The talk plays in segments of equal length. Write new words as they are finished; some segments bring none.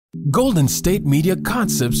Golden State Media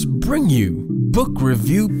Concepts bring you Book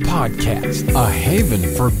Review Podcast, a haven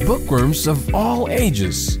for bookworms of all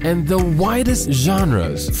ages and the widest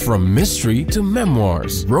genres, from mystery to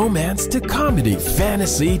memoirs, romance to comedy,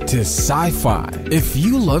 fantasy to sci-fi. If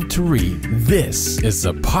you love to read, this is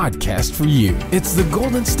a podcast for you. It's the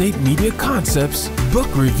Golden State Media Concepts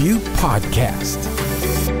Book Review Podcast.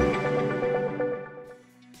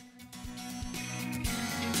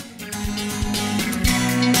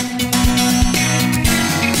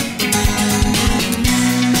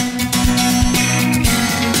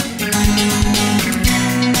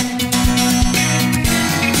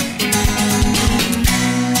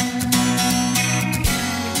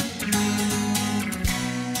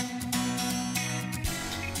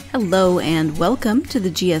 Hello and welcome to the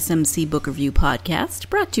GSMC Book Review Podcast,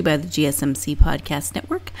 brought to you by the GSMC Podcast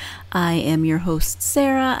Network. I am your host,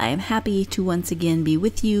 Sarah. I am happy to once again be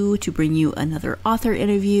with you to bring you another author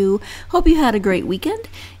interview. Hope you had a great weekend.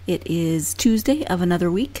 It is Tuesday of another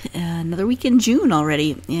week in June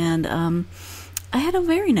already, and I had a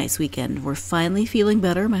very nice weekend. We're finally feeling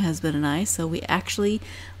better, my husband and I, so we actually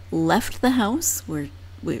left the house. We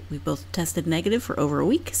both tested negative for over a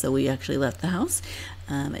week, so we actually left the house.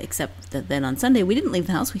 Except that then on Sunday we didn't leave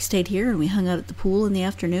the house. We stayed here and we hung out at the pool in the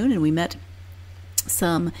afternoon, and we met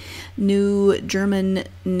some new German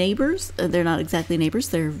neighbors. They're not exactly neighbors.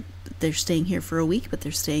 They're staying here for a week, but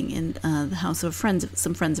they're staying in the house of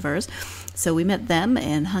some friends of ours. So we met them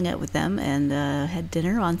and hung out with them and had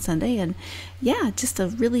dinner on Sunday. And yeah, just a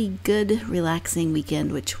really good, relaxing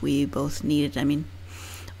weekend, which we both needed. I mean,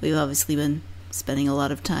 we've obviously been spending a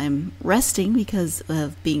lot of time resting because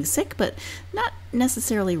of being sick, but not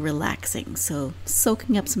necessarily relaxing. So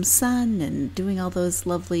soaking up some sun and doing all those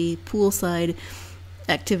lovely poolside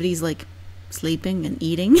activities like sleeping and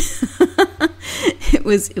eating. It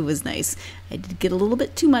was nice. I did get a little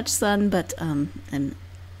bit too much sun, but and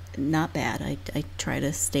not bad. I try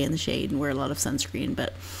to stay in the shade and wear a lot of sunscreen,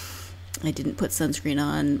 but I didn't put sunscreen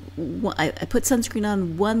on. I put sunscreen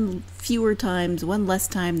on one less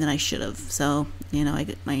time than I should have. So,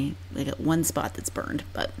 I got one spot that's burned.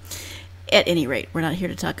 But at any rate, we're not here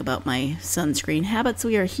to talk about my sunscreen habits.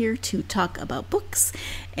 We are here to talk about books.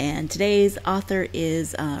 And today's author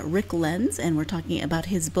is Rick Lenz, and we're talking about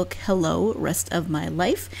his book, Hello, Rest of My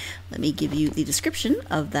Life. Let me give you the description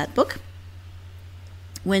of that book.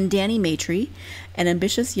 When Danny Maitre, an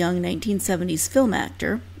ambitious young 1970s film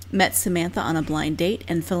actor, met Samantha on a blind date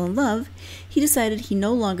and fell in love, he decided he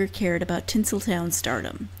no longer cared about Tinseltown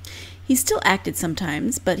stardom. He still acted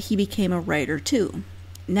sometimes, but he became a writer too.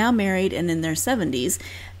 Now married and in their 70s,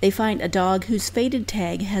 they find a dog whose faded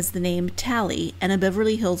tag has the name Tally and a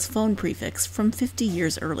Beverly Hills phone prefix from 50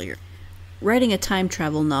 years earlier. Writing a time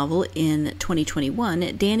travel novel in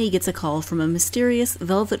 2021, Danny gets a call from a mysterious,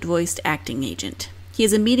 velvet-voiced acting agent. He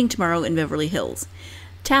has a meeting tomorrow in Beverly Hills.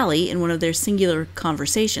 Tally, in one of their singular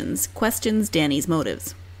conversations, questions Danny's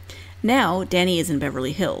motives. Now, Danny is in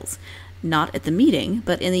Beverly Hills, not at the meeting,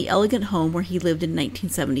 but in the elegant home where he lived in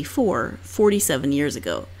 1974, 47 years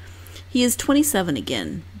ago. He is 27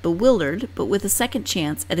 again, bewildered, but with a second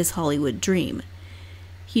chance at his Hollywood dream.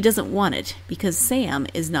 He doesn't want it, because Sam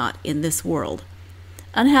is not in this world.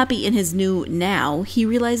 Unhappy in his new now, he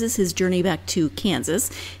realizes his journey back to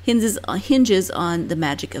Kansas hinges on the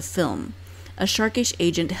magic of film. A sharkish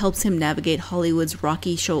agent helps him navigate Hollywood's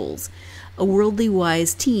rocky shoals. A worldly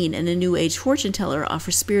wise teen and a new age fortune teller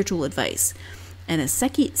offer spiritual advice. And a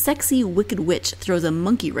sexy wicked witch throws a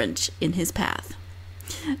monkey wrench in his path.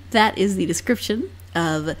 That is the description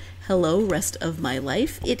of Hello, Rest of My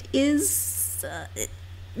Life. It is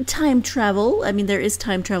time travel. I mean, there is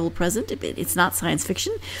time travel present. It's not science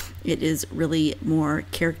fiction. It is really more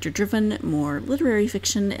character driven, more literary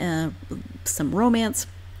fiction, some romance.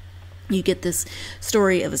 You get this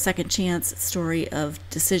story of a second chance, story of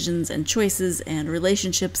decisions and choices and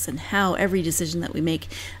relationships, and how every decision that we make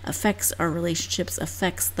affects our relationships,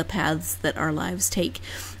 affects the paths that our lives take.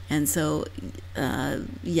 And so,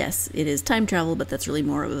 yes, it is time travel, but that's really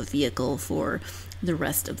more of a vehicle for the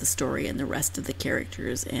rest of the story and the rest of the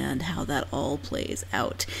characters and how that all plays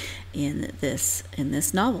out in this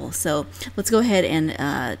novel. So let's go ahead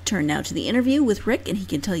and turn now to the interview with Rick, and he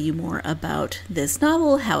can tell you more about this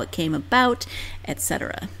novel, how it came about,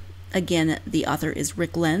 etc. Again, the author is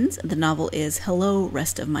Rick Lenz. The novel is Hello,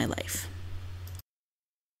 Rest of My Life.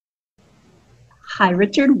 Hi,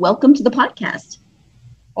 Richard. Welcome to the podcast.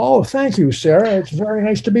 Oh, thank you, Sarah. It's very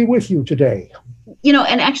nice to be with you today.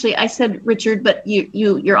 And actually I said Richard, but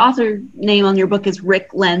your author name on your book is Rick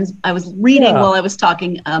Lenz. I was reading while I was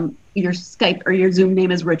talking. Your Skype or your Zoom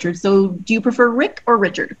name is Richard. So do you prefer Rick or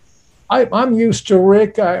Richard? I'm used to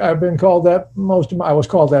Rick. I've been called that I was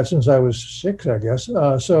called that since I was 6, I guess.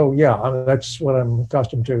 So yeah, that's what I'm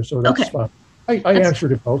accustomed to. So that's fine. I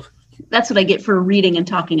answered it both. That's what I get for reading and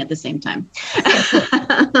talking at the same time.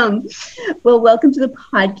 Well, welcome to the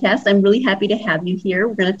podcast. I'm really happy to have you here.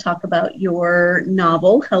 We're going to talk about your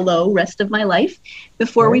novel, Hello, Rest of My Life.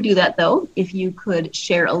 Before we do that, though, if you could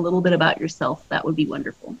share a little bit about yourself, that would be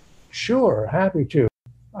wonderful. Sure, happy to.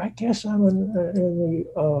 I guess I'm in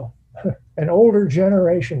the an older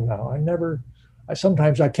generation now.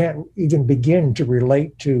 Sometimes I can't even begin to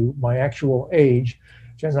relate to my actual age,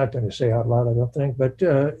 which I'm not going to say out loud, I don't think, but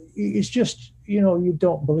it's just, you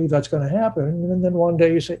don't believe that's going to happen. And then one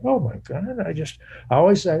day you say, oh my God,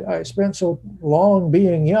 I spent so long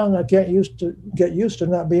being young, I can't get used to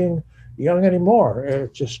not being young anymore.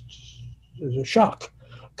 It just is a shock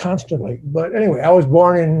constantly. But anyway, I was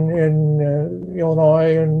born in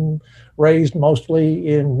Illinois and raised mostly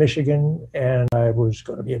in Michigan, and I was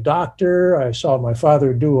going to be a doctor. I saw my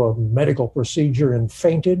father do a medical procedure and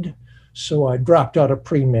fainted, so I dropped out of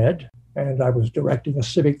pre-med, and I was directing a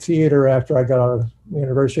civic theater after I got out of the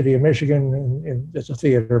University of Michigan, and it's a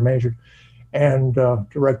theater major, and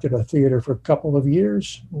directed a theater for a couple of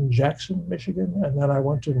years in Jackson, Michigan, and then I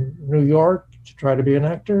went to New York to try to be an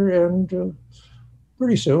actor, and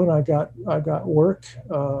pretty soon I got work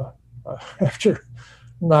after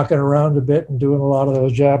knocking around a bit and doing a lot of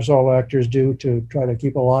those jobs all actors do to try to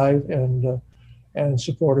keep alive and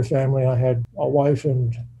support a family. I had a wife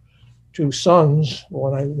and 2 sons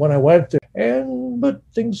when I went there, but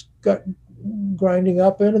things got grinding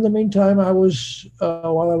up. And in the meantime, I was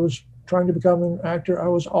while I was trying to become an actor, I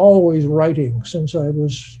was always writing since I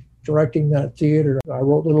was directing that theater. I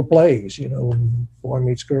wrote little plays, boy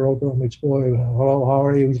meets girl, girl meets boy, hello, how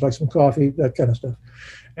are you? Would you like some coffee? That kind of stuff.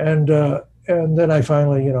 And then I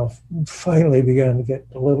finally began to get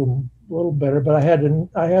a little better. But I had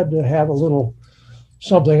to have a little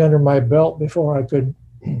something under my belt before I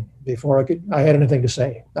had anything to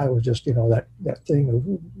say. I was just, that thing of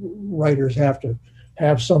writers have to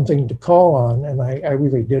have something to call on, and I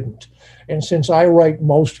really didn't. And since I write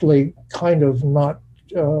mostly kind of not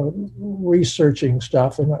researching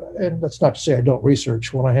stuff, and that's not to say I don't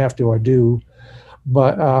research. When I have to, I do.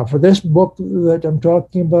 But for this book that I'm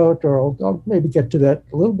talking about, or I'll maybe get to that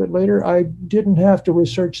a little bit later, I didn't have to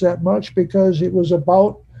research that much because it was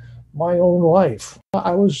about my own life.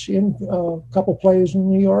 I was in a couple plays in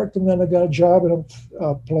New York, and then I got a job in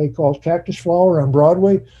a play called Cactus Flower on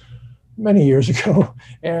Broadway many years ago.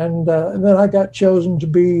 And then I got chosen to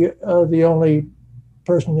be the only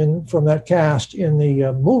person from that cast in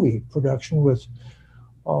the movie production with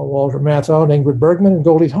Walter Matthau, Ingrid Bergman, and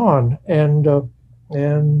Goldie Hawn.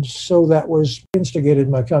 And so that was instigated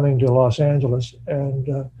my coming to Los Angeles. And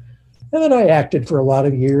then I acted for a lot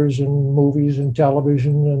of years in movies and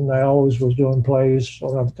television, and I always was doing plays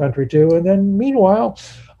around the country too. And then meanwhile,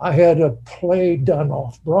 I had a play done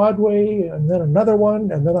off Broadway, and then another one,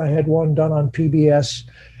 and then I had one done on PBS.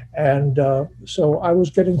 And so I was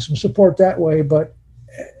getting some support that way. But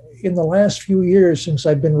in the last few years, since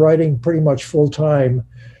I've been writing pretty much full time,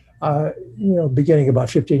 beginning about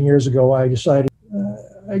 15 years ago, I decided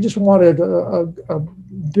I just wanted a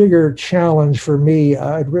bigger challenge for me.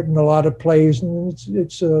 I'd written a lot of plays, and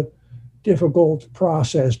it's a difficult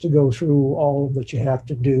process to go through all that you have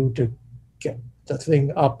to do to get the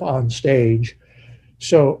thing up on stage.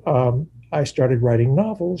 So I started writing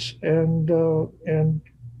novels, and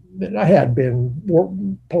I had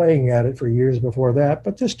been playing at it for years before that,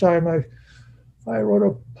 but this time I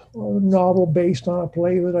wrote a novel based on a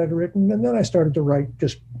play that I'd written, and then I started to write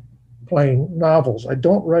just plain novels. I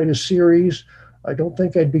don't write a series. I don't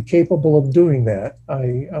think I'd be capable of doing that.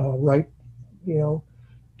 I write,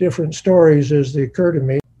 different stories as they occur to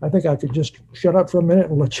me. I think I could just shut up for a minute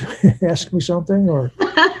and let you ask me something, or.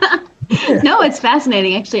 No, it's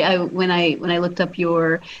fascinating. Actually, when I looked up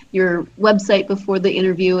your website before the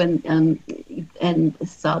interview and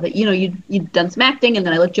saw that you'd done some acting, and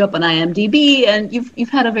then I looked you up on IMDb, and you've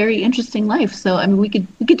had a very interesting life. So I mean, we could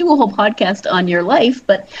do a whole podcast on your life,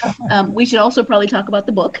 but we should also probably talk about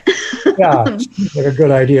the book. Yeah, it's like a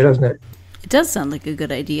good idea, doesn't it? It does sound like a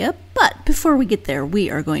good idea, but before we get there, we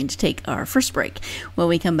are going to take our first break. When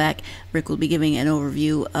we come back, Rick will be giving an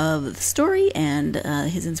overview of the story and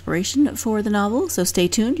his inspiration for the novel. So stay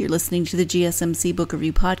tuned. You're listening to the GSMC Book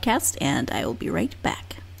Review Podcast, and I will be right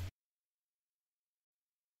back.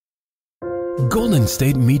 Golden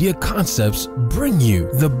State Media Concepts bring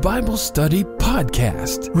you the Bible Study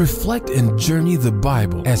Podcast. Reflect and journey the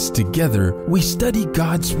Bible as together we study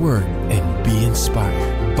God's Word and be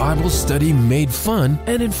inspired Bible study made fun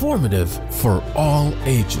and informative for all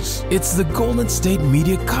ages. It's the Golden State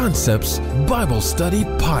Media Concepts Bible Study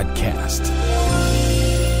Podcast.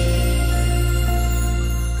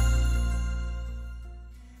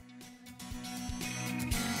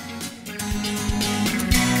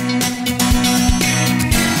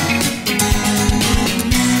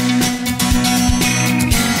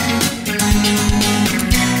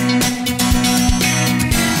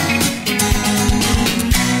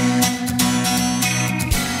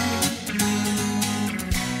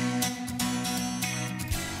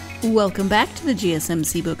 Welcome back to the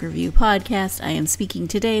GSMC Book Review Podcast. I am speaking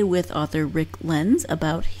today with author Rick Lenz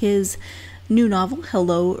about his new novel,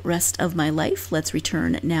 Hello, Rest of My Life. Let's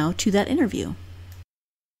return now to that interview.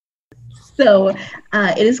 So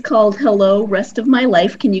it is called Hello, Rest of My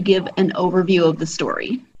Life. Can you give an overview of the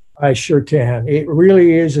story? I sure can. It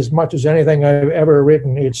really is, as much as anything I've ever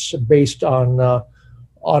written, it's based on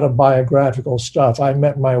autobiographical stuff. I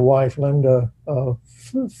met my wife, Linda,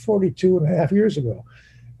 42 and a half years ago.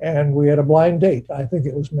 And we had a blind date. I think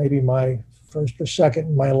it was maybe my first or second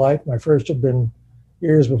in my life. My first had been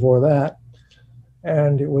years before that.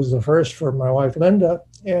 And it was the first for my wife, Linda.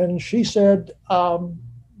 And she said, I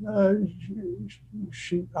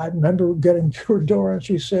remember getting to her door and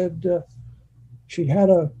she said, she had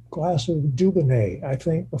a glass of Dubonnet, I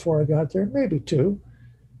think, before I got there, maybe two.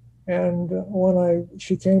 And when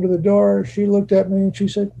she came to the door, she looked at me and she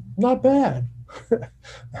said, not bad.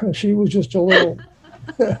 She was just a little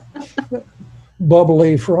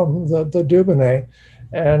bubbly from the Dubonnet,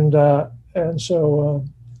 and so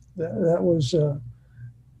that was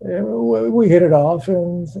we hit it off,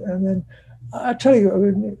 and then I tell you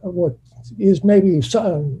what is maybe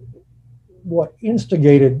what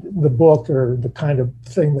instigated the book, or the kind of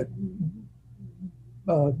thing that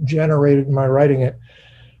generated my writing it,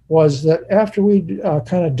 was that after we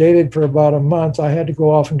kind of dated for about a month, I had to go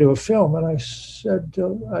off and do a film. And I said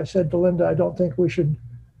to Linda, I don't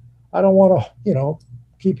want to,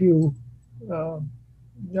 keep you,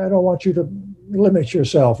 I don't want you to limit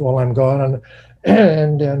yourself while I'm gone.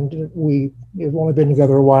 And we've only been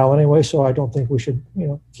together a while anyway, so I don't think we should,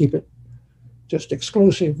 keep it just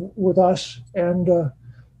exclusive with us. And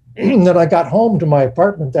then I got home to my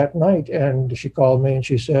apartment that night, and she called me and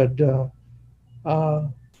she said,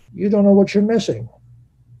 you don't know what you're missing.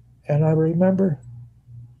 And I remember,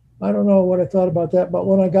 I don't know what I thought about that, but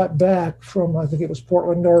when I got back from, I think it was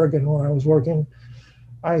Portland, Oregon, when I was working,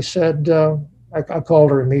 I said, I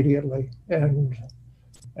called her immediately. And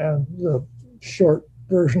the short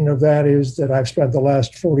version of that is that I've spent the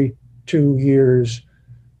last 42 years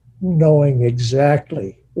knowing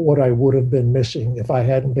exactly what I would have been missing if I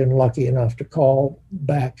hadn't been lucky enough to call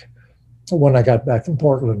back when I got back from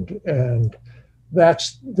Portland. And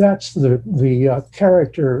that's the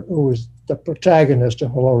character who was the protagonist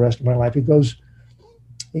of Hello, Rest of My Life. He gets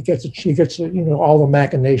all the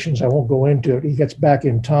machinations. I won't go into it. He gets back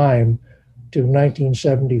in time to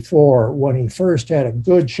 1974 when he first had a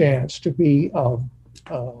good chance to be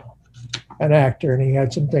an actor, and he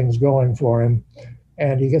had some things going for him.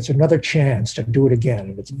 And he gets another chance to do it again,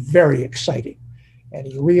 and it's very exciting. And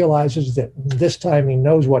he realizes that this time he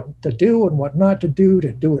knows what to do and what not to do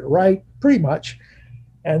it right, pretty much.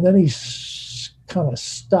 And then he kind of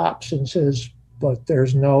stops and says, but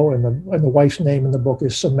there's no, and the wife's name in the book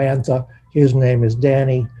is Samantha. His name is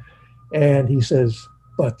Danny. And he says,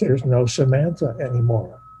 but there's no Samantha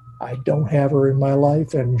anymore. I don't have her in my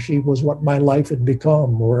life, and she was what my life had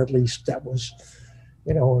become, or at least that was,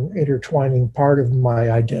 an intertwining part of my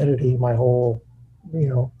identity, my whole,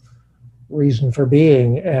 reason for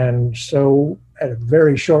being. And so at a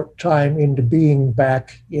very short time into being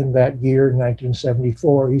back in that year,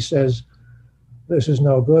 1974, he says, this is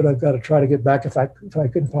no good. I've got to try to get back if I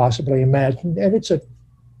can possibly imagine. And it's a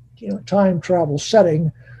time travel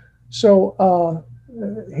setting. So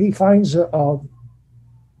he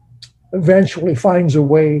eventually finds a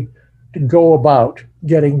way to go about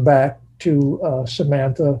getting back to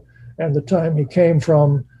Samantha and the time he came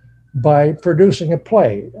from by producing a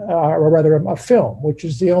play, or rather a film, which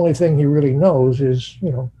is the only thing he really knows is,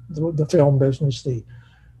 the film business, the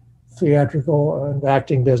theatrical and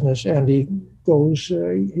acting business. And he goes,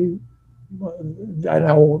 and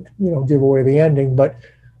I won't, give away the ending, but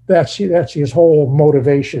that's his whole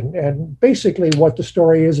motivation. And basically what the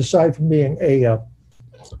story is, aside from being a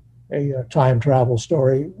time travel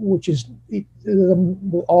story, which is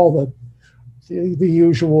all the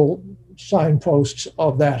usual signposts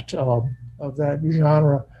of that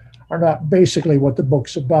genre are not basically what the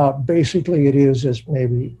book's about. Basically, it is, as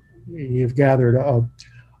maybe you've gathered,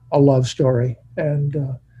 a love story, and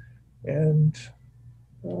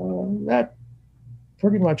that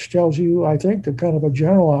pretty much tells you, I think, the kind of a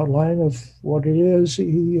general outline of what it is.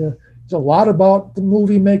 It's a lot about the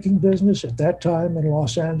movie making business at that time in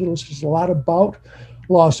Los Angeles. There's a lot about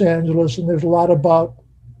Los Angeles, and there's a lot about,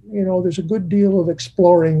 there's a good deal of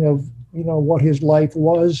exploring of, what his life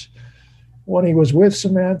was when he was with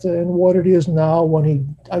Samantha and what it is now when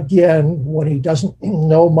he doesn't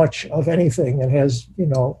know much of anything and has,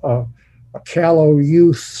 a callow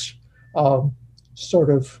youth's sort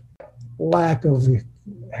of lack of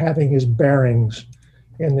having his bearings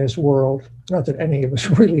in this world. Not that any of us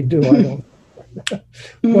really do, I don't.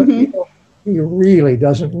 But he really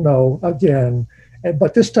doesn't know again.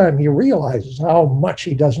 But this time he realizes how much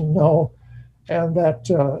he doesn't know, and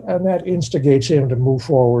that instigates him to move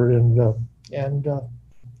forward and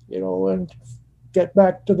get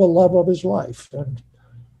back to the love of his life, and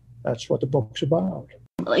that's what the book's about.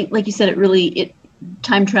 Like you said,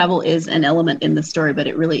 time travel is an element in the story, but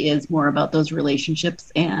it really is more about those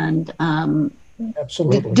relationships and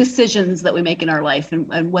absolutely decisions that we make in our life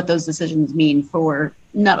and what those decisions mean for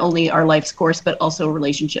not only our life's course, but also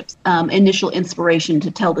relationships. Initial inspiration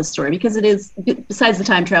to tell this story, because it is, besides the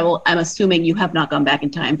time travel, I'm assuming you have not gone back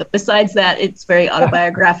in time, but besides that, it's very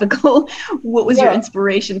autobiographical. What was your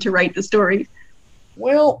inspiration to write the story?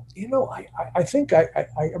 Well, I think I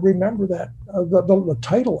remember that the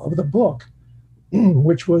title of the book,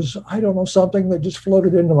 which was, I don't know, something that just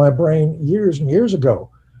floated into my brain years and years ago,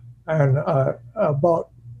 and about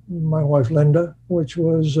my wife Linda, which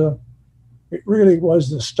was, it really was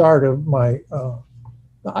the start of my,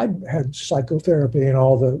 I had psychotherapy and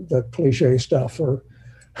all the cliche stuff for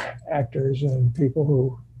actors and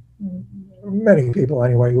many people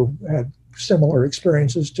anyway, who had similar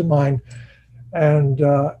experiences to mine. And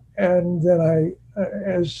then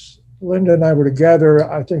as Linda and I were together,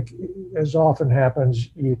 I think, as often happens,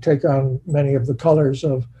 you take on many of the colors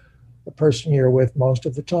of the person you're with most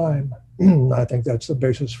of the time. I think that's the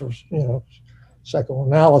basis for,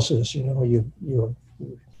 psychoanalysis. You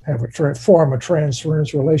have form a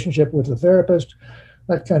transference relationship with the therapist,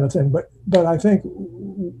 that kind of thing. But I think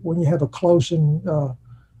when you have a close and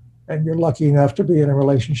you're lucky enough to be in a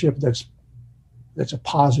relationship that's a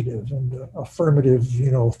positive and affirmative,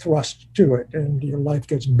 thrust to it, and your life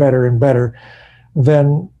gets better and better,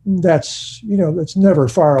 then that's never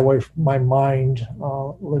far away from my mind.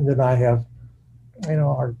 Linda and I have,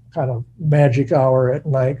 our kind of magic hour at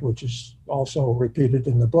night, which is also repeated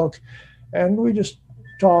in the book. And we just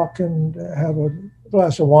talk and have a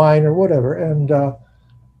glass of wine or whatever. And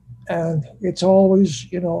it's always,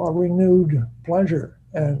 a renewed pleasure.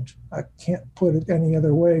 And I can't put it any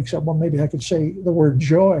other way except, well, maybe I could say the word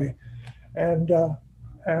joy. And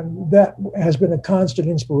that has been a constant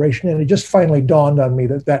inspiration. And it just finally dawned on me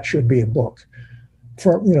that should be a book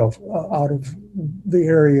from, out of the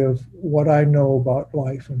area of what I know about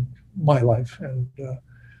life and my life. And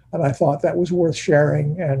I thought that was worth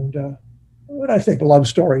sharing. And I think love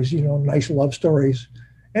stories, nice love stories.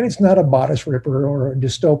 And it's not a bodice ripper or a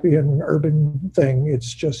dystopian urban thing.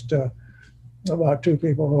 It's just about two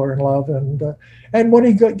people who are in love, and when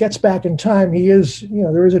he gets back in time, he is,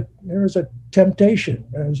 there is a temptation.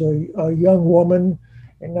 There's a young woman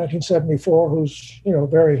in 1974 who's,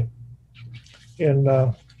 very in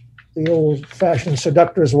the old-fashioned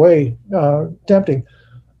seductor's way, tempting,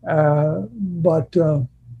 but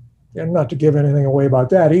and not to give anything away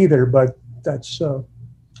about that either. But that's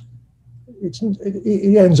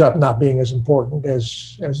it ends up not being as important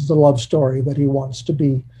as the love story that he wants to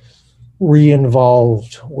be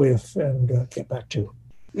re-involved with and get back to.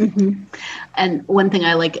 Mm-hmm. And one thing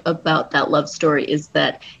I like about that love story is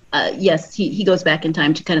that, yes, he goes back in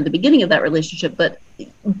time to kind of the beginning of that relationship, but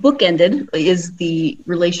bookended is the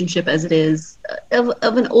relationship as it is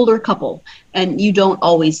of an older couple. And you don't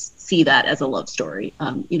always see that as a love story.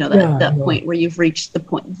 That point where you've reached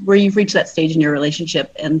that stage in your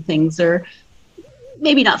relationship and things are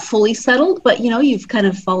maybe not fully settled, but you've kind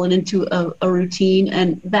of fallen into a routine,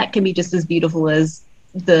 and that can be just as beautiful as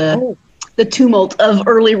the tumult of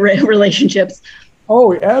early relationships.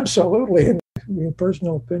 Oh, absolutely. And my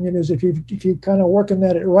personal opinion is if you kind of working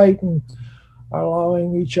at it right and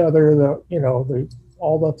allowing each other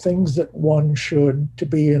all the things that one should to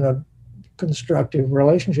be in a constructive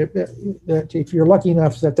relationship, that if you're lucky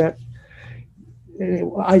enough that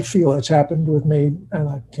I feel it's happened with me, and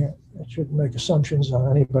I shouldn't make assumptions on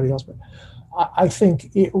anybody else, but I think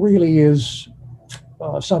it really is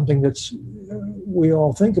something that's we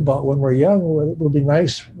all think about when we're young. It would be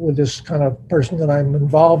nice with this kind of person that I'm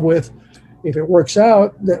involved with, if it works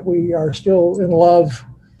out, that we are still in love,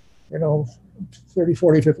 30,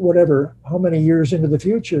 40, 50, whatever, how many years into the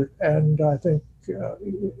future. And I think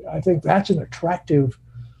think that's an attractive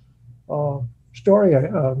story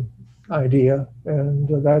idea,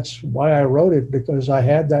 and that's why I wrote it, because I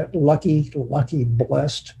had that lucky,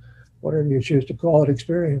 blessed, whatever you choose to call it,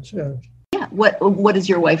 experience. Yeah. What does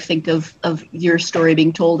your wife think of your story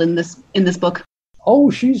being told in this book? Oh,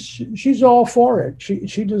 she's all for it.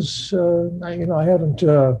 She does. I haven't.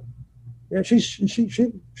 Yeah,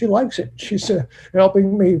 she likes it. She's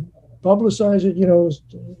helping me publicize it,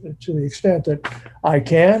 to the extent that I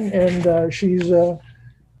can, and she's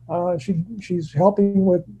helping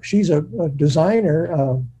with. She's a designer,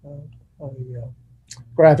 a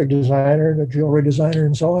graphic designer, a jewelry designer,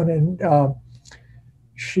 and so on. And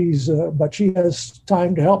but she has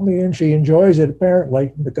time to help me, and she enjoys it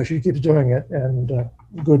apparently, because she keeps doing it, and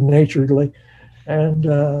good-naturedly, and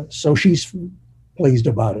so she's pleased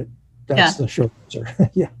about it. That's the short answer.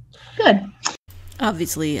 Yeah. Good.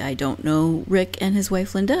 Obviously, I don't know Rick and his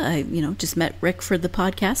wife, Linda. I, just met Rick for the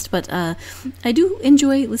podcast, but I do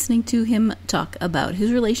enjoy listening to him talk about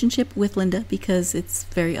his relationship with Linda, because it's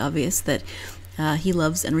very obvious that he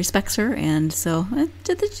loves and respects her, and so it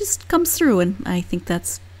just comes through, and I think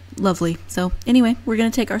that's lovely. So anyway, we're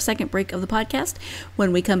going to take our second break of the podcast.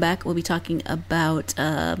 When we come back, we'll be talking about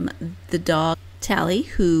the dog Tally,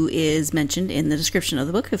 who is mentioned in the description of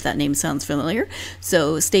the book, if that name sounds familiar.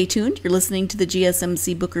 So stay tuned. You're listening to the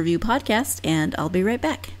GSMC Book Review Podcast, and I'll be right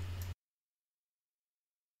back.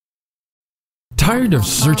 Tired of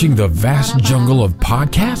searching the vast jungle of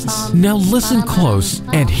podcasts? Now listen close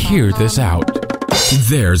and hear this out.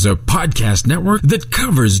 There's a podcast network that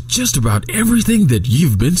covers just about everything that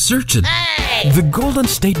you've been searching. The Golden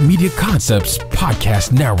State Media Concepts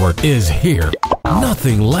Podcast Network is here.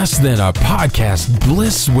 Nothing less than a podcast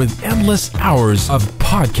bliss with endless hours of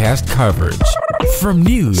podcast coverage. From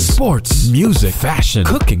news, sports, music, fashion,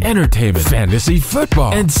 cooking, entertainment, fantasy,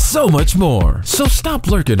 football, and so much more. So stop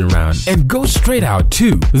lurking around and go straight out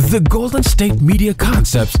to the Golden State Media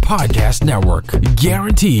Concepts Podcast Network.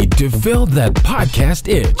 Guaranteed to fill that podcast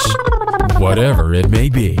itch. Whatever it may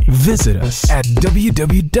be. Visit us at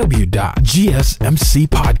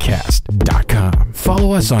www.gsmcpodcast.com.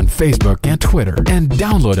 Follow us on Facebook and Twitter, and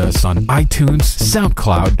download us on iTunes,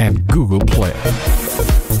 SoundCloud, and Google Play.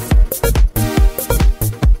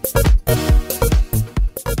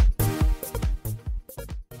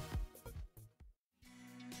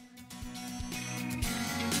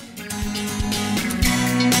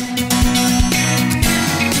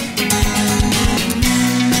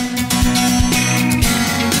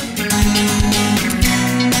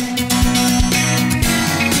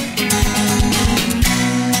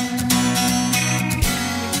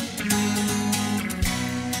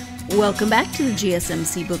 Welcome back to the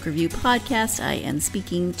GSMC Book Review Podcast. I am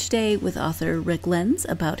speaking today with author Rick Lenz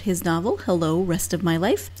about his novel, Hello, Rest of My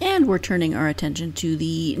Life, and we're turning our attention to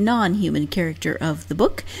the non-human character of the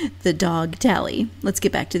book, the dog Tally. Let's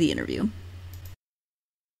get back to the interview.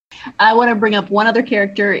 I want to bring up one other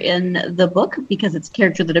character in the book, because it's a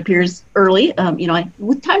character that appears early.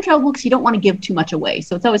 With time travel books, you don't want to give too much away,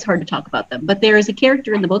 so it's always hard to talk about them. But there is a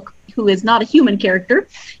character in the book who is not a human character.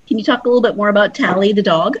 Can you talk a little bit more about Tally, the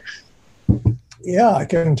dog? Yeah, I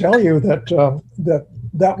can tell you that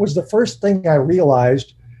that was the first thing I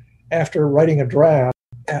realized after writing a draft.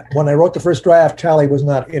 When I wrote the first draft, Tally was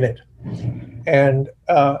not in it. And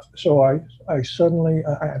so I suddenly,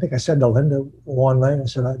 I think I said to Linda one night, I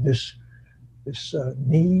said, this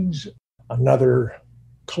needs another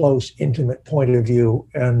close, intimate point of view.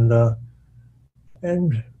 And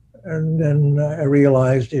then I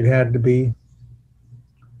realized it had to be.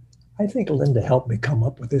 I think Linda helped me come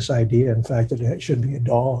up with this idea, in fact, that it should be a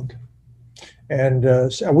dog.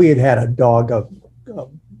 And so we had a dog,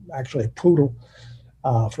 actually a poodle,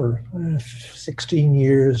 for 16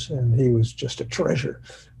 years, and he was just a treasure.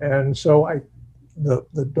 And so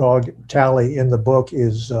the dog Tally in the book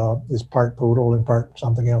is part poodle and part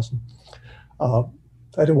something else. I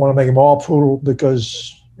didn't want to make him all poodle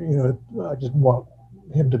because, I didn't want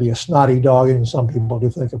him to be a snotty dog, and some people do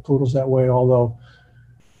think of poodles that way, although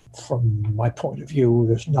from my point of view,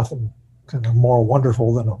 there's nothing kind of more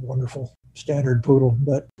wonderful than a wonderful standard poodle.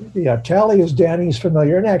 But yeah, Tally is Danny's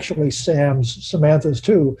familiar, and actually Samantha's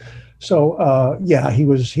too. So he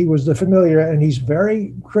was the familiar, and he's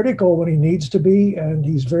very critical when he needs to be, and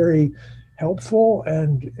he's very helpful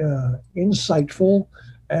and insightful,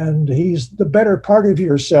 and he's the better part of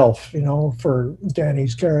yourself, for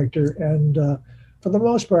Danny's character. And for the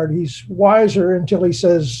most part, he's wiser until he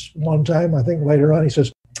says one time, I think later on, he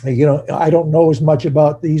says, I don't know as much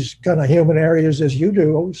about these kind of human areas as you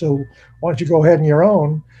do, so why don't you go ahead on your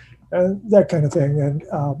own, that kind of thing. And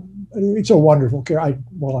it's a wonderful character.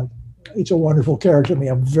 it's a wonderful character to me.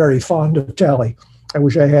 I'm very fond of Tally. I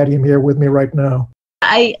wish I had him here with me right now.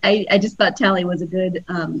 I just thought Tally was a good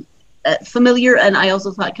familiar, and I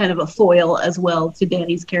also thought kind of a foil as well to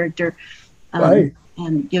Danny's character. Right.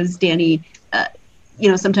 And gives Danny,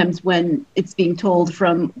 sometimes when it's being told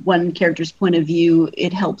from one character's point of view,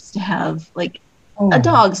 it helps to have like a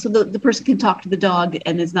dog, so the person can talk to the dog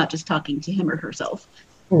and is not just talking to him or herself.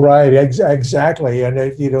 Right, exactly. And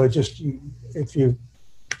if you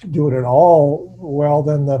do it at all well,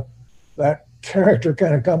 then that character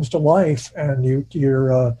kind of comes to life, and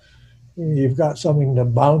you've got something to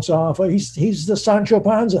bounce off. He's the Sancho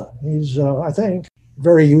Panza. He's I think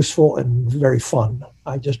very useful and very fun.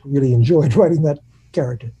 I just really enjoyed writing that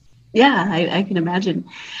character. Yeah, I can imagine.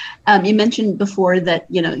 You mentioned before that,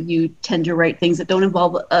 you tend to write things that don't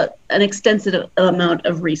involve an extensive amount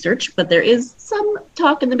of research, but there is some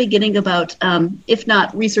talk in the beginning about, if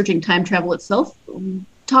not researching time travel itself,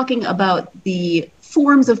 talking about the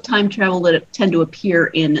forms of time travel that tend to appear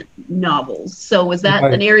in novels. So was that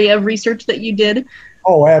an area of research that you did?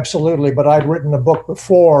 Oh, absolutely. But I'd written a book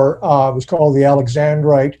before. It was called The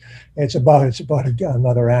Alexandrite. It's about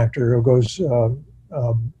another actor who goes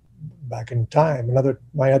back in time,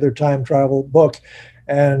 my other time travel book,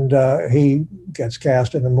 and he gets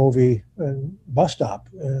cast in a movie in Bus Stop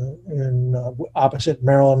opposite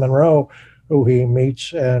Marilyn Monroe, who he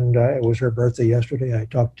meets, and it was her birthday yesterday. I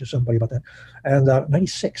talked to somebody about that, and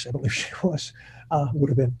 96, I believe she was, would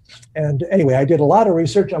have been. And anyway, I did a lot of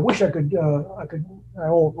research. I wish I could. I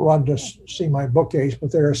won't run to see my bookcase,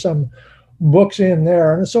 but there are some books in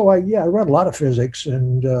there, and so I read a lot of physics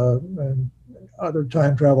and other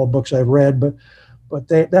time travel books I've read, but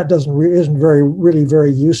that isn't really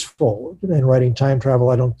very useful in writing time travel,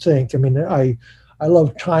 I don't think. I mean, I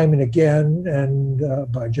love Time and Again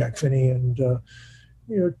and by Jack Finney and 2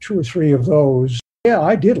 or 3 of those. Yeah,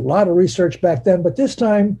 I did a lot of research back then, but this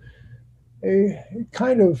time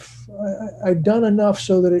I'd done enough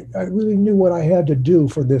so that I really knew what I had to do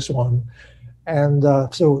for this one. And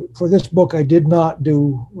so for this book, I did not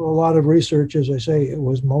do a lot of research. As I say, it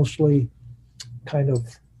was mostly kind of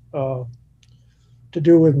to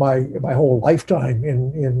do with my whole lifetime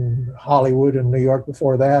in Hollywood and New York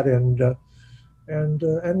before that, and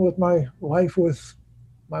with my life with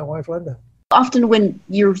my wife Linda. Often when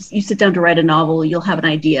you sit down to write a novel, you'll have an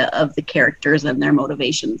idea of the characters and their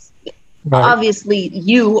motivations. Right. Obviously,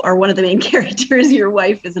 you are one of the main characters. Your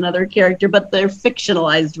wife is another character, but they're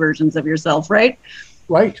fictionalized versions of yourself, right?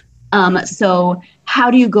 Right. So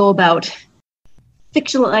how do you go about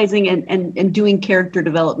fictionalizing and doing character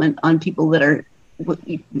development on people that are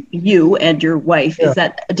you and your wife? Yeah. Is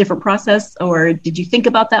that a different process, or did you think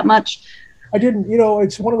about that much? I didn't.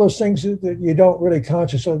 It's one of those things that you don't really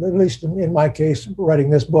consciously, at least in my case,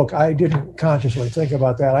 writing this book, I didn't consciously think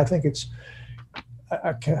about that. I think it's,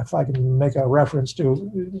 if I can make a reference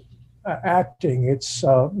to acting, it's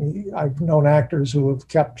I've known actors who have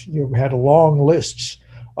had long lists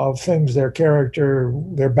of things, their character,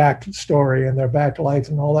 their backstory and their back life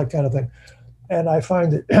and all that kind of thing. And I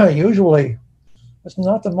find that usually it's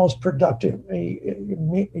not the most productive.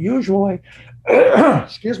 Usually,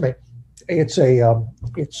 excuse me, it's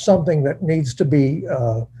something that needs to be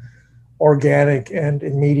organic and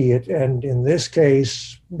immediate. And in this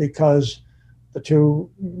case, because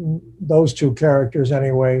those two characters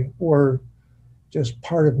anyway were just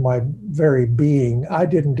part of my very being, I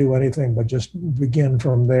didn't do anything but just begin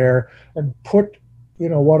from there and put,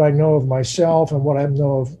 what I know of myself and what I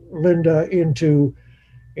know of Linda into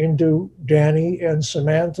Danny and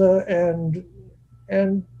Samantha, and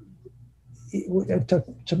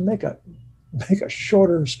to make a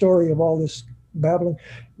shorter story of all this babbling.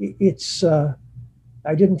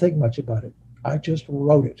 I didn't think much about it. I just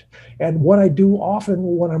wrote it. And what I do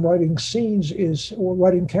often when I'm writing scenes or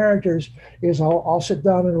writing characters is I'll sit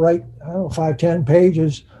down and write, 5-10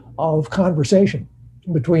 pages of conversation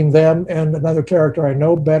between them and another character I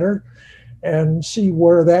know better and see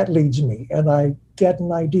where that leads me. And I get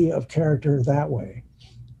an idea of character that way.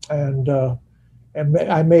 And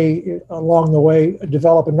I may, along the way,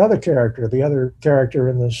 develop another character, the other character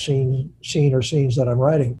in the scene or scenes that I'm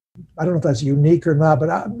writing. I don't know if that's unique or not, but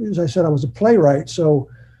as I said, I was a playwright, so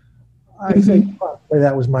I think probably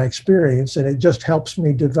that was my experience, and it just helps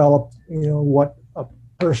me develop, what a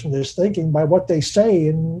person is thinking by what they say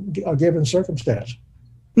in a given circumstance.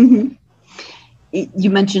 Mm-hmm. You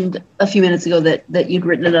mentioned a few minutes ago that you'd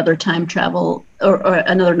written another time travel or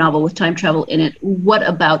another novel with time travel in it. What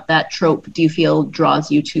about that trope do you feel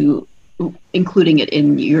draws you to including it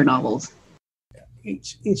in your novels?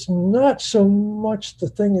 it's not so much the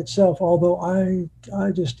thing itself, although I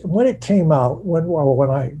just, when it came out, I don't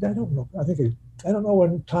know, I don't know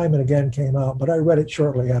when Time and Again came out, but I read it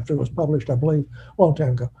shortly after it was published, I believe, a long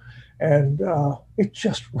time ago. And it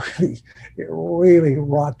just really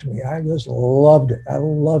rocked me. I just loved it. I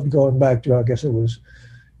loved going back to, I guess it was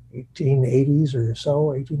 1880s or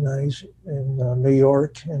so, 1890s in New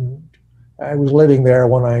York. And I was living there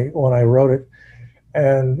when I wrote it.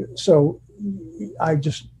 And so I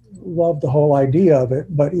just loved the whole idea of it,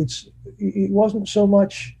 but it wasn't so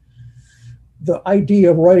much the idea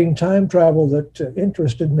of writing time travel that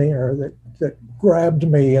interested me or that grabbed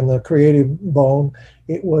me in the creative bone.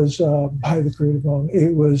 It was by the creative bone.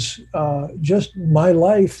 It was just my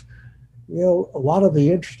life. You know, a lot of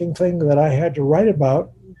the interesting thing that I had to write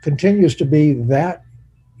about continues to be that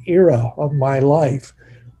era of my life,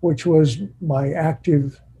 which was my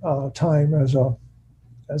active time as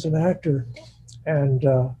an actor, and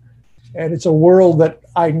it's a world that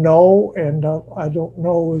I know, and I don't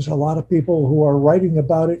know there's a lot of people who are writing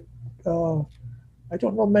about it. I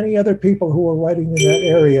don't know many other people who are writing in that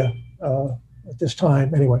area at this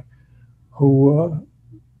time, anyway. Who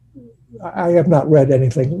I have not read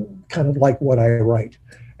anything kind of like what I write,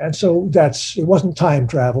 and so it wasn't time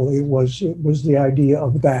travel. It was the idea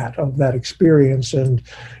of that experience, and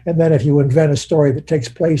then if you invent a story that takes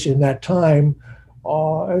place in that time.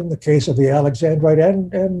 In the case of the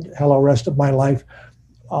Alexandrite and Hello Rest of My Life,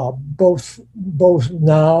 both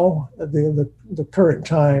now, the current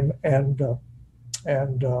time and the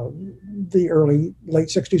late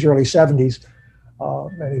 60s, early 70s,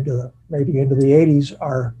 maybe into the 80s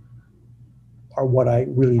are what I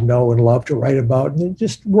really know and love to write about, and it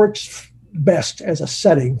just works best as a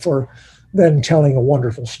setting for then telling a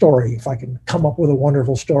wonderful story. If I can come up with a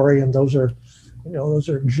wonderful story, and those are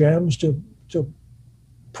gems to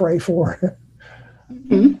pray for.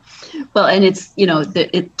 Mm-hmm. Well, and it's,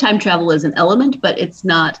 time travel is an element, but it's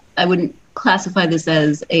not, I wouldn't classify this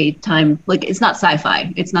as a it's not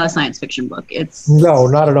sci-fi. It's not a science fiction book. No,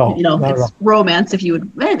 not at all. It's romance, if you would,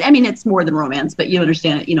 it's more than romance, but you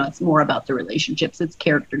understand it, it's more about the relationships. It's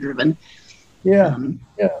character driven. Yeah,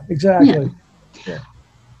 exactly. Yeah.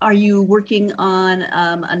 Are you working on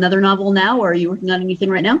another novel now, or are you working on anything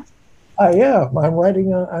right now? Yeah, I'm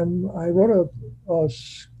writing. I wrote a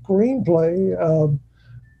screenplay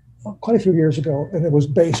quite a few years ago, and it was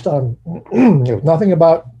based on nothing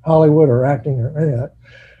about Hollywood or acting or any of that.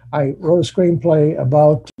 I wrote a screenplay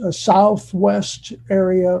about a Southwest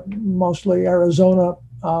area, mostly Arizona,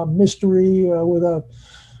 mystery with a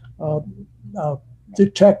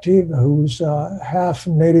detective who's half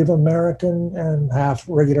Native American and half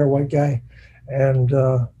regular white guy. And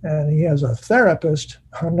he has a therapist,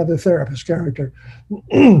 another therapist character,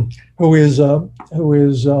 who is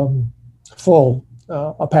full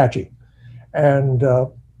Apache, and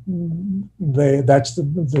that's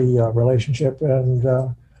the relationship,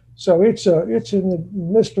 and so it's a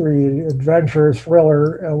mystery adventure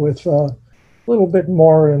thriller with a little bit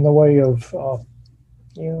more in the way of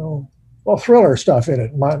thriller stuff in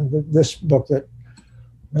it. This book that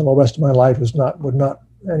Hello Rest of My Life would not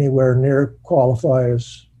anywhere near qualify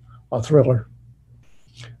as a thriller,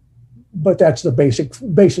 but that's the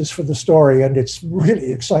basis for the story, and it's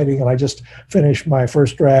really exciting. And I just finished my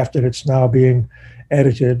first draft, and it's now being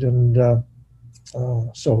edited, and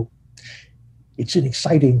so it's an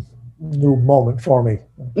exciting new moment for me.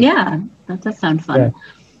 Yeah, that does sound fun.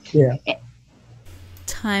 Yeah.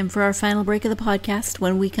 Time for our final break of the podcast.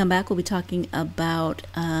 When we come back, we'll be talking about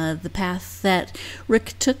the path that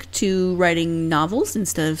Rick took to writing novels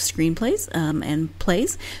instead of screenplays and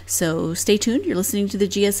plays. So stay tuned. You're listening to the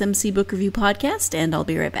GSMC Book Review Podcast, and I'll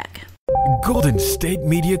be right back. Golden State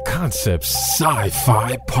Media Concepts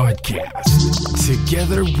Sci-Fi Podcast.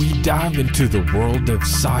 Together we dive into the world of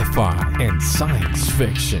sci-fi and science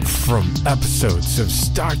fiction. From episodes of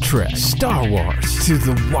Star Trek, Star Wars, to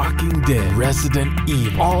The Walking Dead, Resident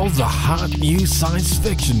Evil, all the hot new science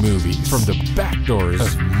fiction movies from the back doors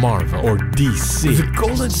of Marvel or DC. The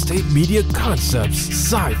Golden State Media Concepts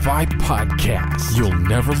Sci-Fi Podcast. You'll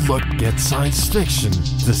never look at science fiction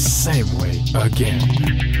the same way again.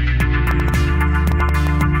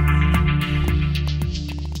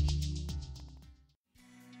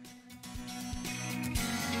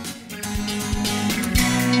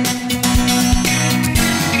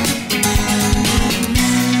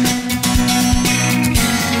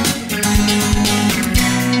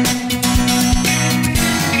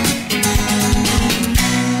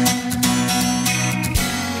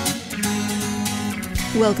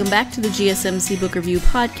 Welcome back to the GSMC Book Review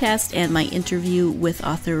Podcast and my interview with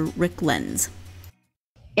author Rick Lenz.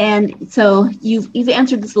 And so you've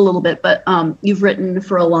answered this a little bit, but you've written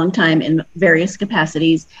for a long time in various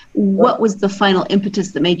capacities. What was the final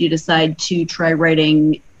impetus that made you decide to try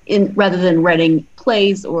writing rather than writing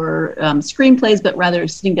plays or screenplays, but rather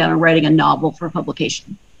sitting down and writing a novel for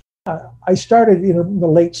publication? I started in the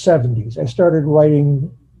late 70s. I started writing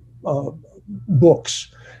books,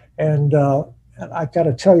 and I got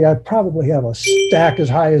to tell you, I probably have a stack as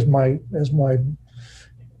high as my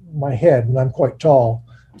head, and I'm quite tall,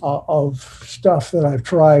 of stuff that I've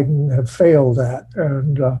tried and have failed at,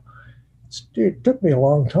 and it took me a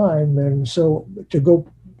long time. And so to go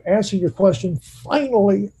answer your question,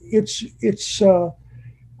 finally, it's by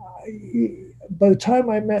the time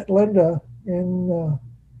I met Linda in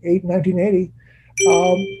 1980,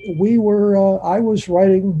 I was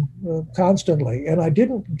writing constantly, and I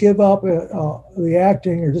didn't give up the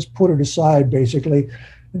acting or just put it aside basically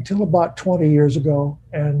until about 20 years ago.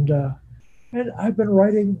 And I've been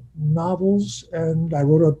writing novels, and I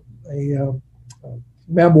wrote a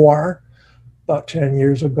memoir about 10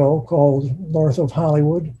 years ago called North of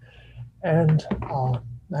Hollywood. And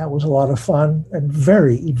that was a lot of fun and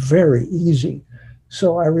very, very easy.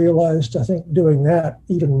 So I realized, I think, doing that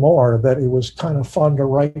even more, that it was kind of fun to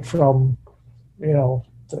write from,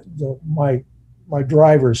 my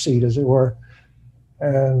driver's seat, as it were,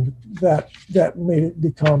 and that made it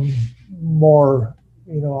become more.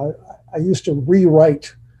 I used to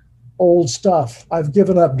rewrite old stuff. I've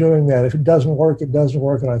given up doing that. If it doesn't work, it doesn't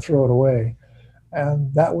work, and I throw it away.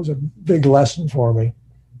 And that was a big lesson for me.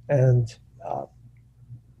 And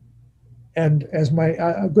as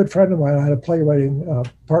a good friend of mine, I had a playwriting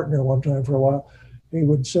partner one time for a while. He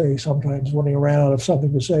would say sometimes when he ran out of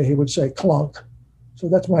something to say, he would say clunk. So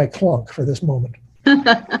that's my clunk for this moment.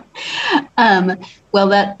 Well,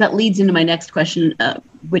 that leads into my next question,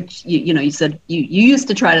 which you said you used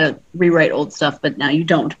to try to rewrite old stuff, but now you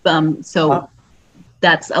don't. So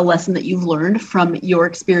that's a lesson that you've learned from your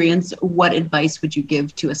experience. What advice would you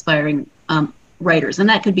give to aspiring writers? And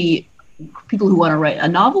that could be people who want to write a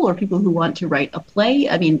novel or people who want to write a play.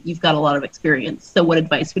 I mean, you've got a lot of experience. So what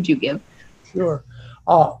advice would you give? Sure.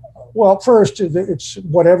 Well, first, it's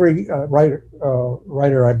what every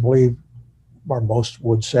writer, I believe, or most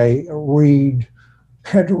would say, read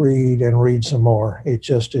and read some more. It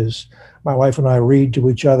just is. My wife and I read to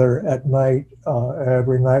each other at night,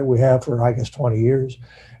 every night we have for, I guess, 20 years.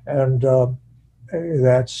 And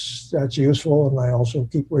that's useful. And I also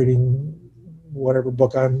keep reading whatever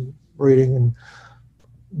book I'm reading and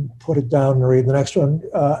put it down and read the next one.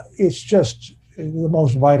 It's just the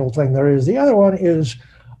most vital thing there is. The other one is,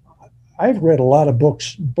 I've read a lot of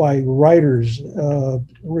books by writers,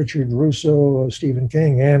 Richard Russo, Stephen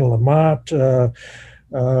King, Anne Lamott,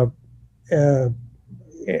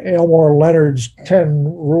 Elmore Leonard's 10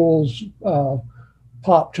 Rules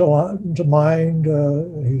popped to mind.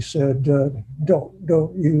 He said, don't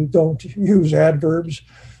use adverbs.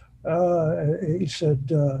 He said,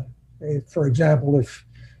 for example,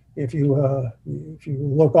 if you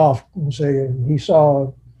look off and say he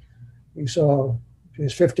saw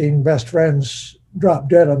his 15 best friends drop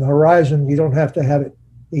dead on the horizon, you don't have to have it.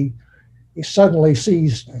 He suddenly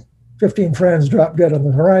sees 15 friends drop dead on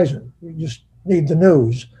the horizon. You just need the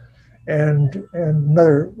news. And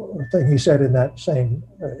another thing he said in that same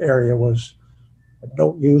area was,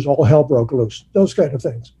 don't use all hell broke loose. Those kind of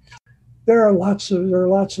things. There's lots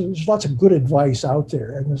of good advice out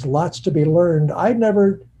there, and there's lots to be learned. I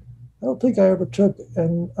don't think I ever took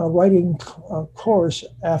a writing course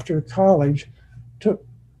after college. Took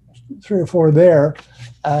 3 or 4 there,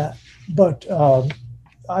 but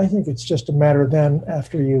I think it's just a matter then,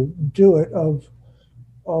 after you do it, of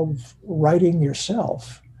writing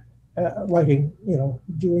yourself,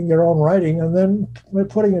 doing your own writing, and then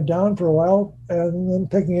putting it down for a while, and then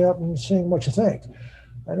picking it up and seeing what you think.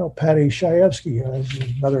 I know Patty Chayefsky,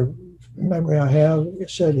 another memory I have,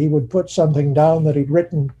 said he would put something down that he'd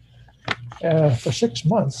written for 6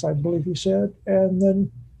 months, I believe he said, and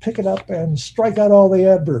then pick it up and strike out all the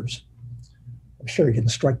adverbs. I'm sure he didn't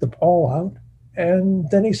strike them all out. And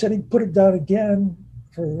then he said he'd put it down again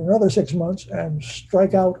for another 6 months and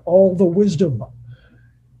strike out all the wisdom.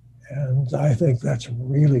 And I think that's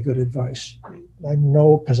really good advice. I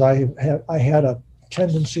know, because I had a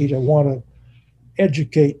tendency to want to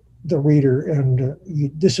educate the reader, and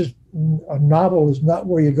a novel is not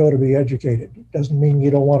where you go to be educated. It doesn't mean you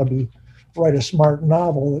don't want to write a smart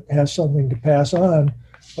novel that has something to pass on,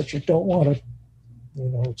 but you don't want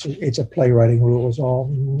to, it's a playwriting rule is all.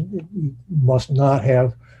 You must not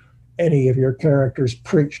have any of your characters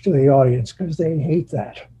preach to the audience, because they hate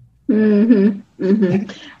that. Mm-hmm. Mm-hmm.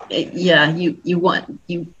 Yeah, you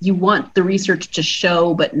want the research to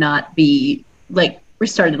show, but not be like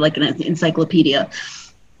restarted like an encyclopedia.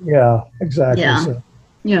 Yeah, exactly. Yeah, So.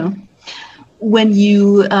 yeah. When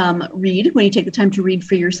you read, when you take the time to read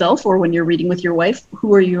for yourself, or when you're reading with your wife,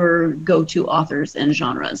 who are your go-to authors and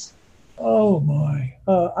genres? Oh my!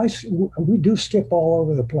 We do skip all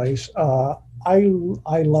over the place. I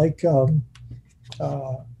like Haruki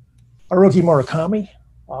Murakami.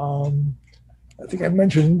 I think I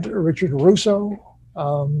mentioned Richard Russo.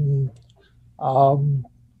 Um,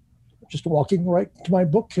 just walking right to my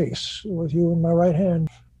bookcase with you in my right hand.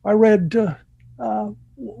 I read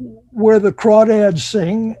Where the Crawdads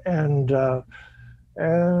Sing, and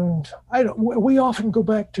we often go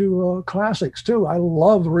back to classics too. I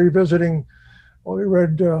love revisiting. Well, we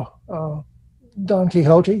read Don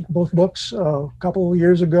Quixote, both books, a couple of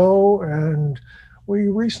years ago, and we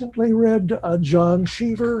recently read John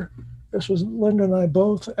Cheever. This was Linda and I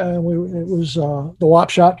both, and it was the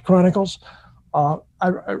Wapshot Chronicles.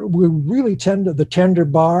 We really tended the Tender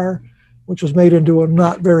Bar, which was made into a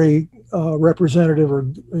not very representative or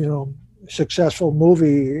successful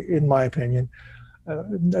movie, in my opinion.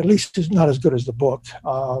 At least it's not as good as the book.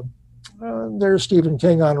 There's Stephen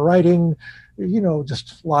King on writing,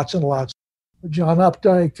 just lots and lots. John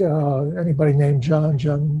Updike, anybody named John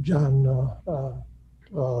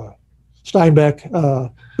Steinbeck,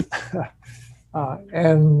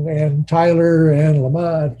 and Tyler and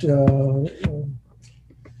Lamont.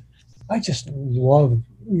 I just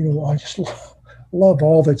love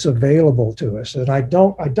all that's available to us, and I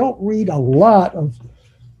don't read a lot of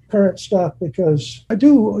current stuff because I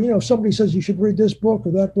do. If somebody says you should read this book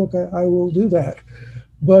or that book, I will do that.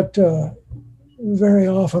 But very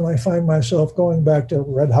often I find myself going back to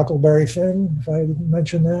Red Huckleberry Finn, if I didn't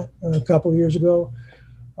mention that a couple of years ago,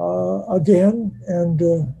 again, and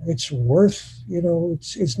it's worth.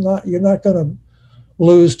 It's not. You're not going to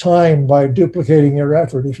lose time by duplicating your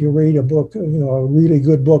effort if you read a book, a really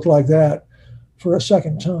good book like that for a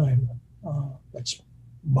second time. That's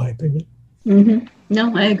my opinion. Mm-hmm.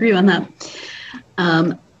 No, I agree on that.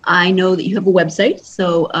 I know that you have a website,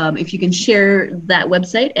 so if you can share that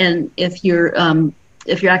website, and if you're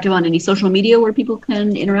active on any social media where people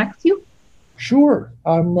can interact with you. Sure,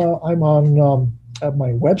 I'm on.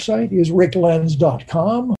 My website is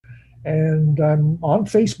ricklenz.com, and I'm on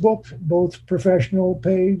Facebook, both professional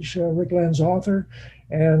page, Rick Lenz author,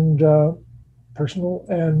 and personal,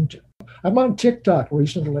 and I'm on TikTok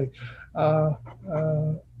recently.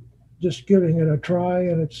 Just giving it a try,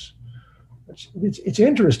 and it's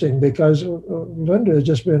interesting because Linda has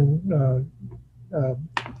just been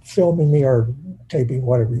filming me or taping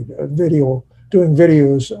whatever, doing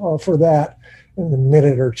videos for that in a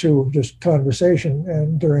minute or two of just conversation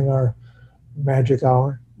and during our magic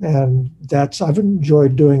hour, and I've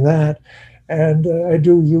enjoyed doing that. And I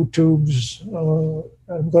do YouTubes.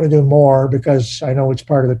 I'm going to do more because I know it's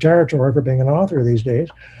part of the territory for being an author these days.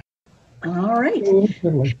 All right.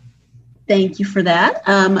 Thank you for that.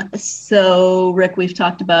 So, Rick, we've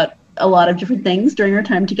talked about a lot of different things during our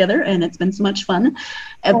time together, and it's been so much fun.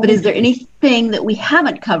 But is there anything that we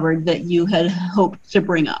haven't covered that you had hoped to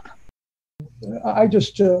bring up? I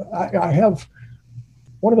have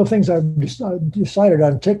one of the things I've decided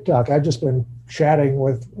on TikTok. I've just been chatting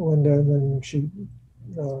with Linda, and then she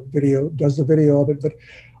does the video of it. But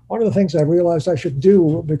one of the things I realized I should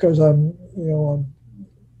do, because I've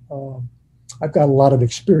got a lot of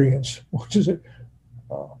experience, which is an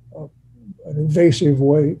invasive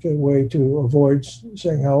way to avoid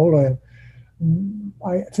saying how old I am.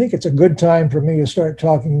 I think it's a good time for me to start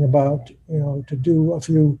talking about, to do a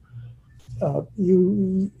few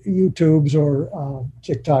YouTubes or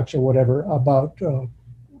TikToks or whatever about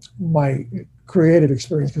my creative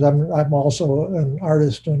experience, because I'm also an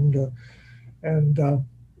artist, and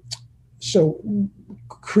so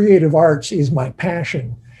creative arts is my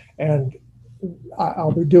passion, and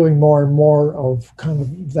I'll be doing more and more of kind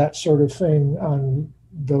of that sort of thing on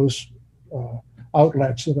those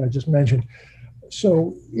outlets that I just mentioned.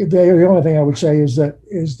 So the only thing I would say is that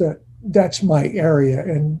that's my area,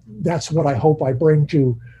 and that's what I hope I bring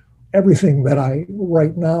to everything that I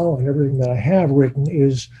write now, and everything that I have written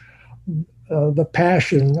is the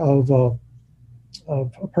passion of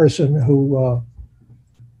a person who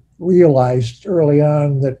realized early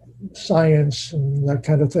on that science and that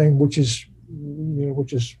kind of thing, which is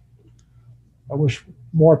I wish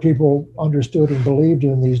more people understood and believed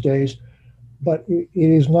in these days, but it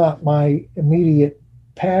is not my immediate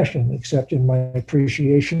passion, except in my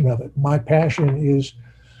appreciation of it. My passion is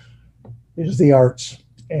the arts,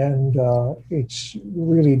 and it's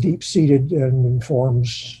really deep-seated and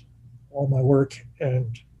informs all my work,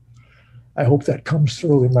 and I hope that comes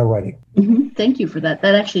through in my writing. Mm-hmm. Thank you for that.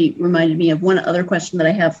 That actually reminded me of one other question that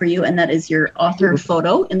I have for you, and that is your author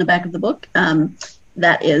photo in the back of the book.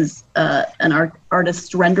 That is an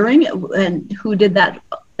artist's rendering. And who did that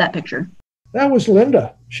picture? That was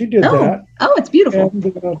Linda. She did that. Oh, it's beautiful.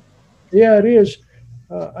 And, yeah, it is.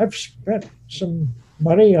 I've spent some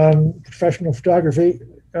money on professional photography,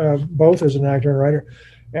 both as an actor and writer,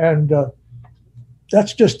 and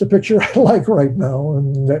that's just the picture I like right now,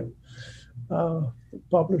 and that the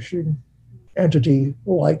publishing entity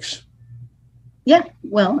likes. Yeah,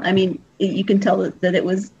 well, I mean, you can tell that it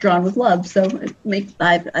was drawn with love, so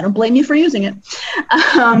I don't blame you for using it.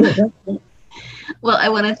 Well, I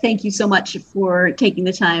want to thank you so much for taking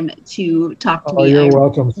the time to talk to me. You're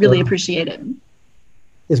welcome. Really appreciate it.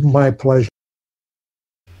 It's my pleasure.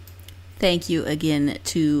 Thank you again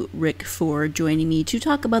to Rick for joining me to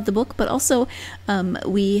talk about the book, but also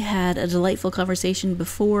we had a delightful conversation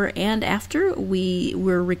before and after we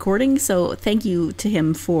were recording, so thank you to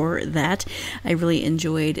him for that. I really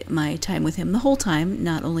enjoyed my time with him the whole time,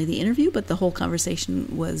 not only the interview, but the whole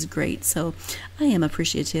conversation was great, so I am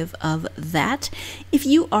appreciative of that. If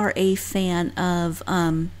you are a fan of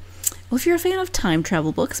if you're a fan of time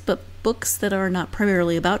travel books, but books that are not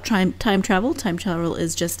primarily about time travel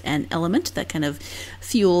is just an element that kind of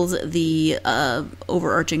fuels the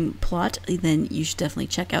overarching plot, then you should definitely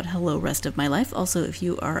check out Hello, Rest of My Life. Also, if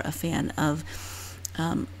you are a fan of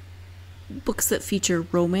books that feature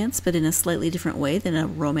romance, but in a slightly different way than a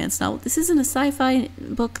romance novel. This isn't a sci-fi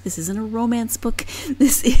book. This isn't a romance book.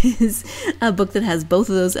 This is a book that has both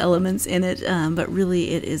of those elements in it, but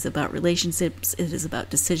really it is about relationships. It is about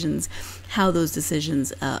decisions, how those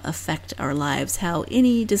decisions affect our lives, how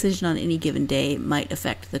any decision on any given day might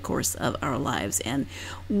affect the course of our lives, and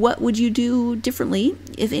what would you do differently,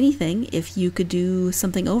 if anything, if you could do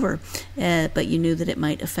something over, but you knew that it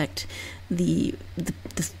might affect the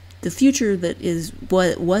future that is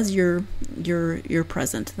what was your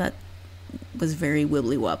present. That was very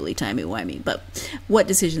wibbly wobbly, timey wimey. But what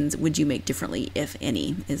decisions would you make differently, if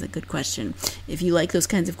any, is a good question. If you like those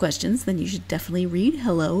kinds of questions, then you should definitely read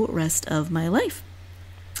Hello, Rest of My Life.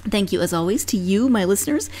 Thank you, as always, to you, my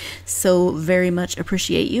listeners. So very much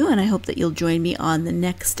appreciate you, and I hope that you'll join me on the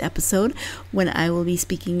next episode when I will be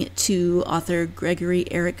speaking to author Gregory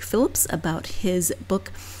Eric Phillips about his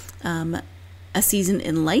book, A Season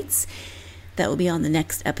in Lights. That will be on the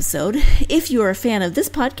next episode. If you are a fan of this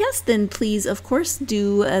podcast, then please, of course,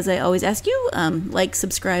 do as I always ask you, like,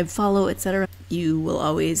 subscribe, follow, etc. You will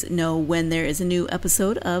always know when there is a new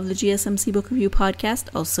episode of the GSMC Book Review Podcast.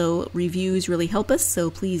 Also, reviews really help us, so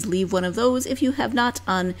please leave one of those if you have not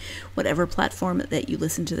on whatever platform that you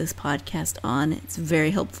listen to this podcast on. It's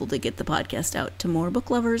very helpful to get the podcast out to more book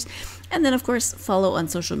lovers. And then, of course, follow on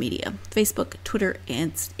social media, Facebook, Twitter,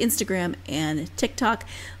 and Instagram, and TikTok.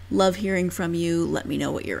 Love hearing from you. Let me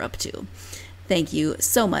know what you're up to. Thank you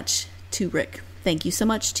so much to Rick. Thank you so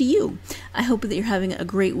much to you. I hope that you're having a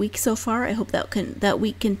great week so far. I hope that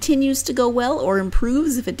week continues to go well or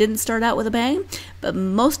improves if it didn't start out with a bang. But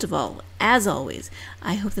most of all, as always,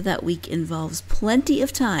 I hope that week involves plenty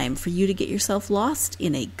of time for you to get yourself lost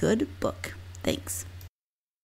in a good book. Thanks.